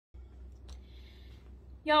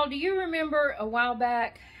Y'all, do you remember a while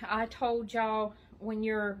back I told y'all when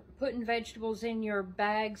you're putting vegetables in your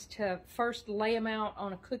bags to first lay them out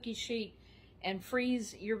on a cookie sheet and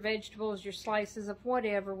freeze your vegetables, your slices of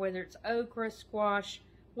whatever, whether it's okra, squash,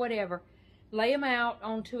 whatever. Lay them out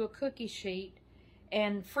onto a cookie sheet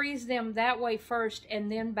and freeze them that way first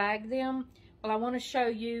and then bag them. Well, I want to show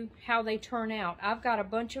you how they turn out. I've got a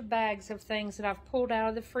bunch of bags of things that I've pulled out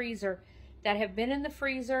of the freezer that have been in the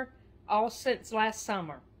freezer all since last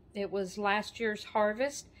summer. It was last year's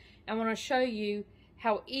harvest. I want to show you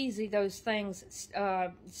how easy those things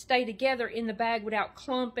stay together in the bag without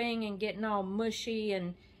clumping and getting all mushy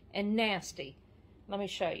and nasty. Let me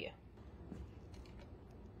show you.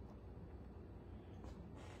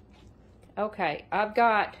 Okay, I've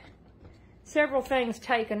got several things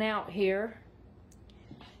taken out here.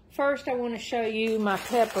 First, I want to show you my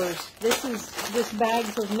peppers. This is just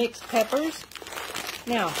bags of mixed peppers.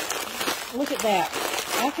 Now, look at that.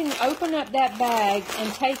 I can open up that bag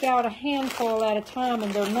and take out a handful at a time,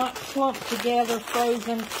 and they're not clumped together,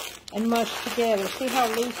 frozen, and mushed together. See how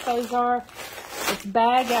loose those are? It's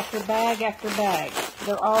bag after bag after bag.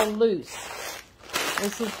 They're all loose.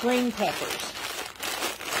 This is green peppers.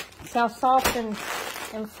 See how soft and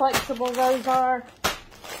flexible those are?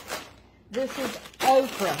 This is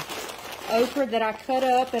okra. Okra that I cut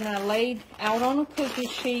up and I laid out on a cookie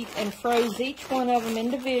sheet and froze each one of them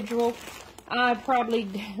individual. I probably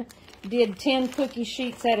did 10 cookie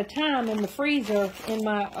sheets at a time in the freezer, in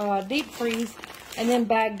my deep freeze, and then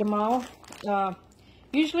bagged them all.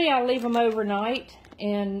 Usually I leave them overnight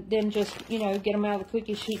and then just, you know, get them out of the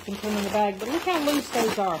cookie sheets and put them in the bag. But look how loose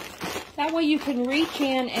those are. That way you can reach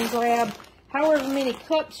in and grab however many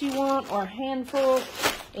cups you want or a handful.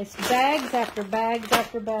 It's bags after bags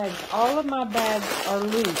after bags. All of my bags are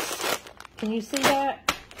loose. Can you see that?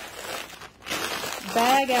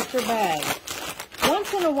 Bag after bag.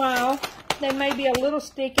 Once in a while, they may be a little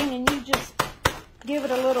sticky, and you just give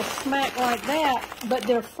it a little smack like that, but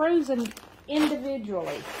they're frozen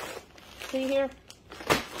individually. See here?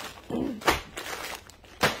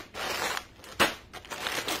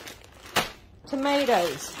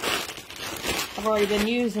 Tomatoes. I've already been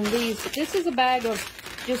using these. This is a bag of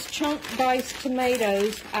just chunk diced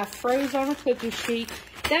tomatoes I froze on a cookie sheet.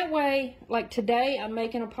 That way, like today, I'm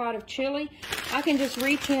making a pot of chili. I can just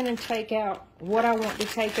reach in and take out what I want to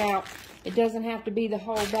take out. It doesn't have to be the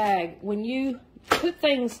whole bag. When you put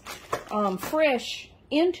things fresh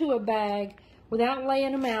into a bag without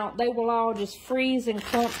laying them out, they will all just freeze and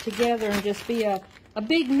clump together and just be a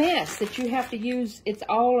big mess that you have to use. It's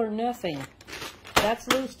all or nothing. That's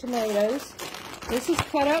loose tomatoes. This is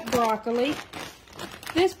cut up broccoli.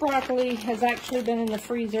 This broccoli has actually been in the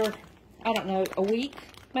freezer, I don't know, a week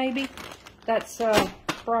maybe. That's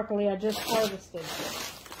broccoli I just harvested.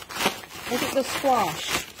 Look at the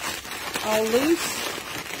squash. All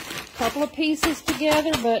loose. Couple of pieces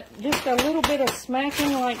together, but just a little bit of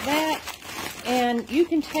smacking like that. And you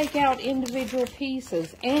can take out individual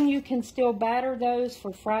pieces, and you can still batter those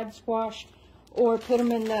for fried squash or put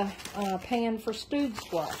them in the pan for stewed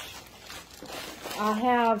squash. I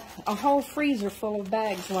have a whole freezer full of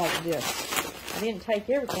bags like this. I didn't take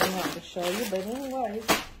everything out to show you, but anyways.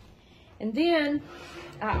 And then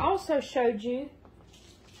I also showed you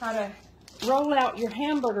how to roll out your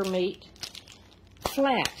hamburger meat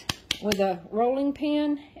flat with a rolling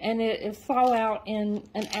pin, and it'll thaw out in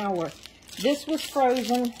an hour. This was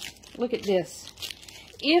frozen. Look at this.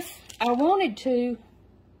 If I wanted to,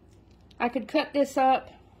 I could cut this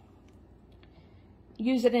up,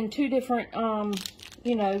 use it in two different,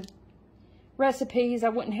 you know, recipes. I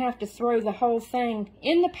wouldn't have to throw the whole thing.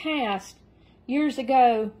 In the past, years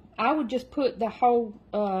ago, I would just put the whole,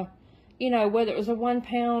 you know, whether it was a 1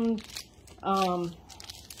 pound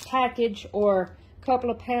package or a couple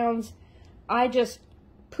of pounds, I just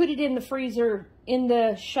put it in the freezer in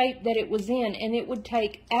the shape that it was in, and it would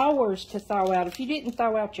take hours to thaw out. If you didn't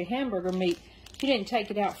thaw out your hamburger meat, if you didn't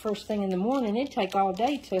take it out first thing in the morning, it'd take all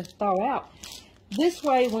day to thaw out. This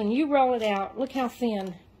way, when you roll it out, look how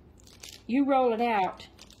thin. You roll it out,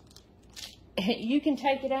 you can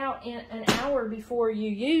take it out in an hour before you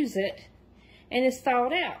use it, and it's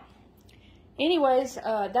thawed out. Anyways,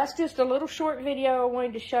 that's just a little short video. I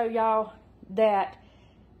wanted to show y'all that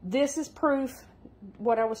this is proof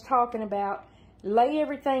what I was talking about. Lay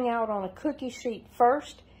everything out on a cookie sheet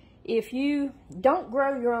first. If you don't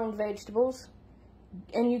grow your own vegetables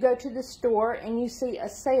and you go to the store and you see a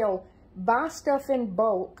sale, buy stuff in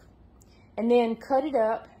bulk and then cut it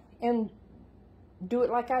up and do it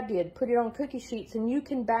like I did. Put it on cookie sheets, and you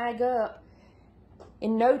can bag up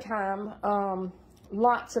in no time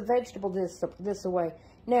lots of vegetables this away.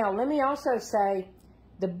 Now, let me also say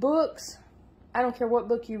The books, I don't care what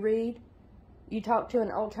book you read, you talk to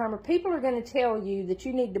an old timer, people are going to tell you that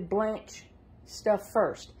you need to blanch stuff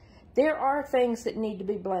first. There are things that need to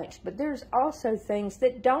be blanched, but there's also things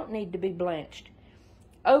that don't need to be blanched.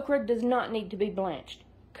 Okra does not need to be blanched.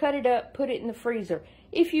 Cut it up, put it in the freezer.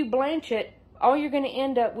 If you blanch it, all you're going to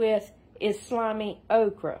end up with is slimy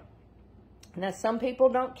okra. Now, some people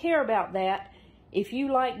don't care about that. If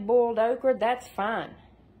you like boiled okra, that's fine.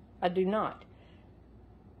 I do not.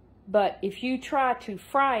 But if you try to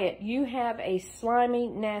fry it, you have a slimy,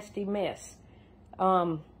 nasty mess.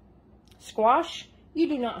 Squash, you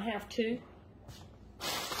do not have to.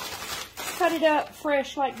 Cut it up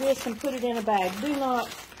fresh like this and put it in a bag.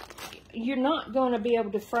 You're not going to be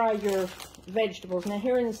able to fry your vegetables. Now,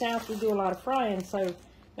 here in the South, we do a lot of frying, so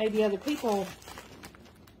maybe other people,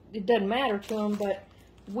 it doesn't matter to them, but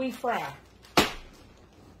we fry.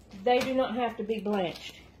 They do not have to be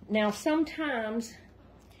blanched. Now, sometimes,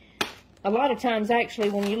 a lot of times actually,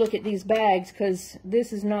 when you look at these bags, because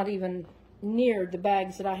this is not even near the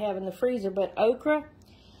bags that I have in the freezer, but okra,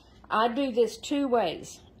 I do this two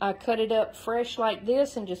ways. I cut it up fresh like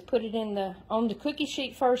this and just put it on the cookie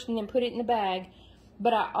sheet first and then put it in the bag.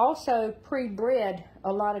 But I also pre-bread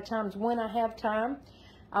a lot of times when I have time.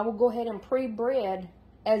 I will go ahead and pre-bread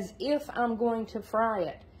as if I'm going to fry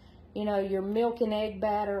it. You know, your milk and egg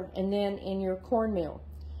batter and then in your cornmeal.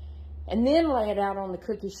 And then lay it out on the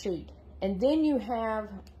cookie sheet. And then you have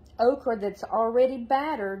okra that's already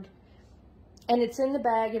battered and it's in the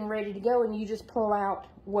bag and ready to go, and you just pull out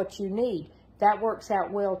what you need. That works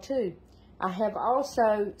out well too. I have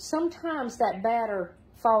also, sometimes that batter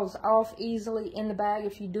falls off easily in the bag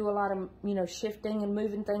if you do a lot of, you know, shifting and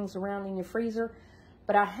moving things around in your freezer.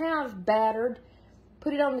 But I have battered,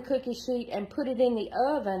 put it on the cookie sheet, and put it in the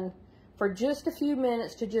oven for just a few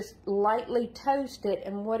minutes to just lightly toast it.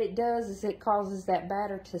 And what it does is it causes that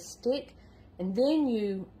batter to stick, and then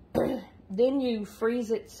you then you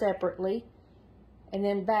freeze it separately and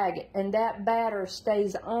then bag it. And that batter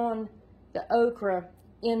stays on the okra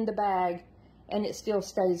in the bag, and it still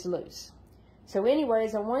stays loose. So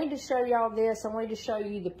anyways, I wanted to show y'all this. I wanted to show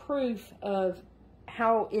you the proof of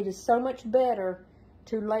how it is so much better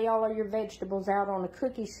to lay all of your vegetables out on a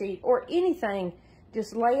cookie sheet or anything.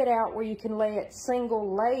 Just lay it out where you can lay it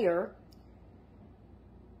single layer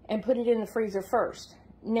and put it in the freezer first.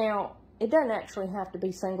 Now, it doesn't actually have to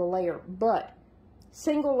be single layer, but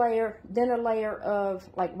single layer, then a layer of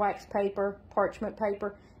like wax paper, parchment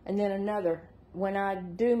paper, and then another. When I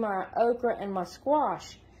do my okra and my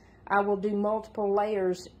squash, I will do multiple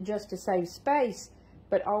layers just to save space,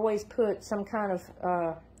 but always put some kind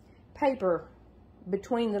of paper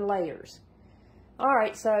between the layers.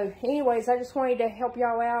 Alright, so anyways, I just wanted to help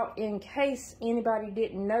y'all out in case anybody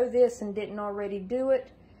didn't know this and didn't already do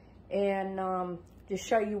it, and just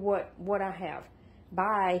show you what I have.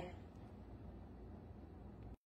 Bye.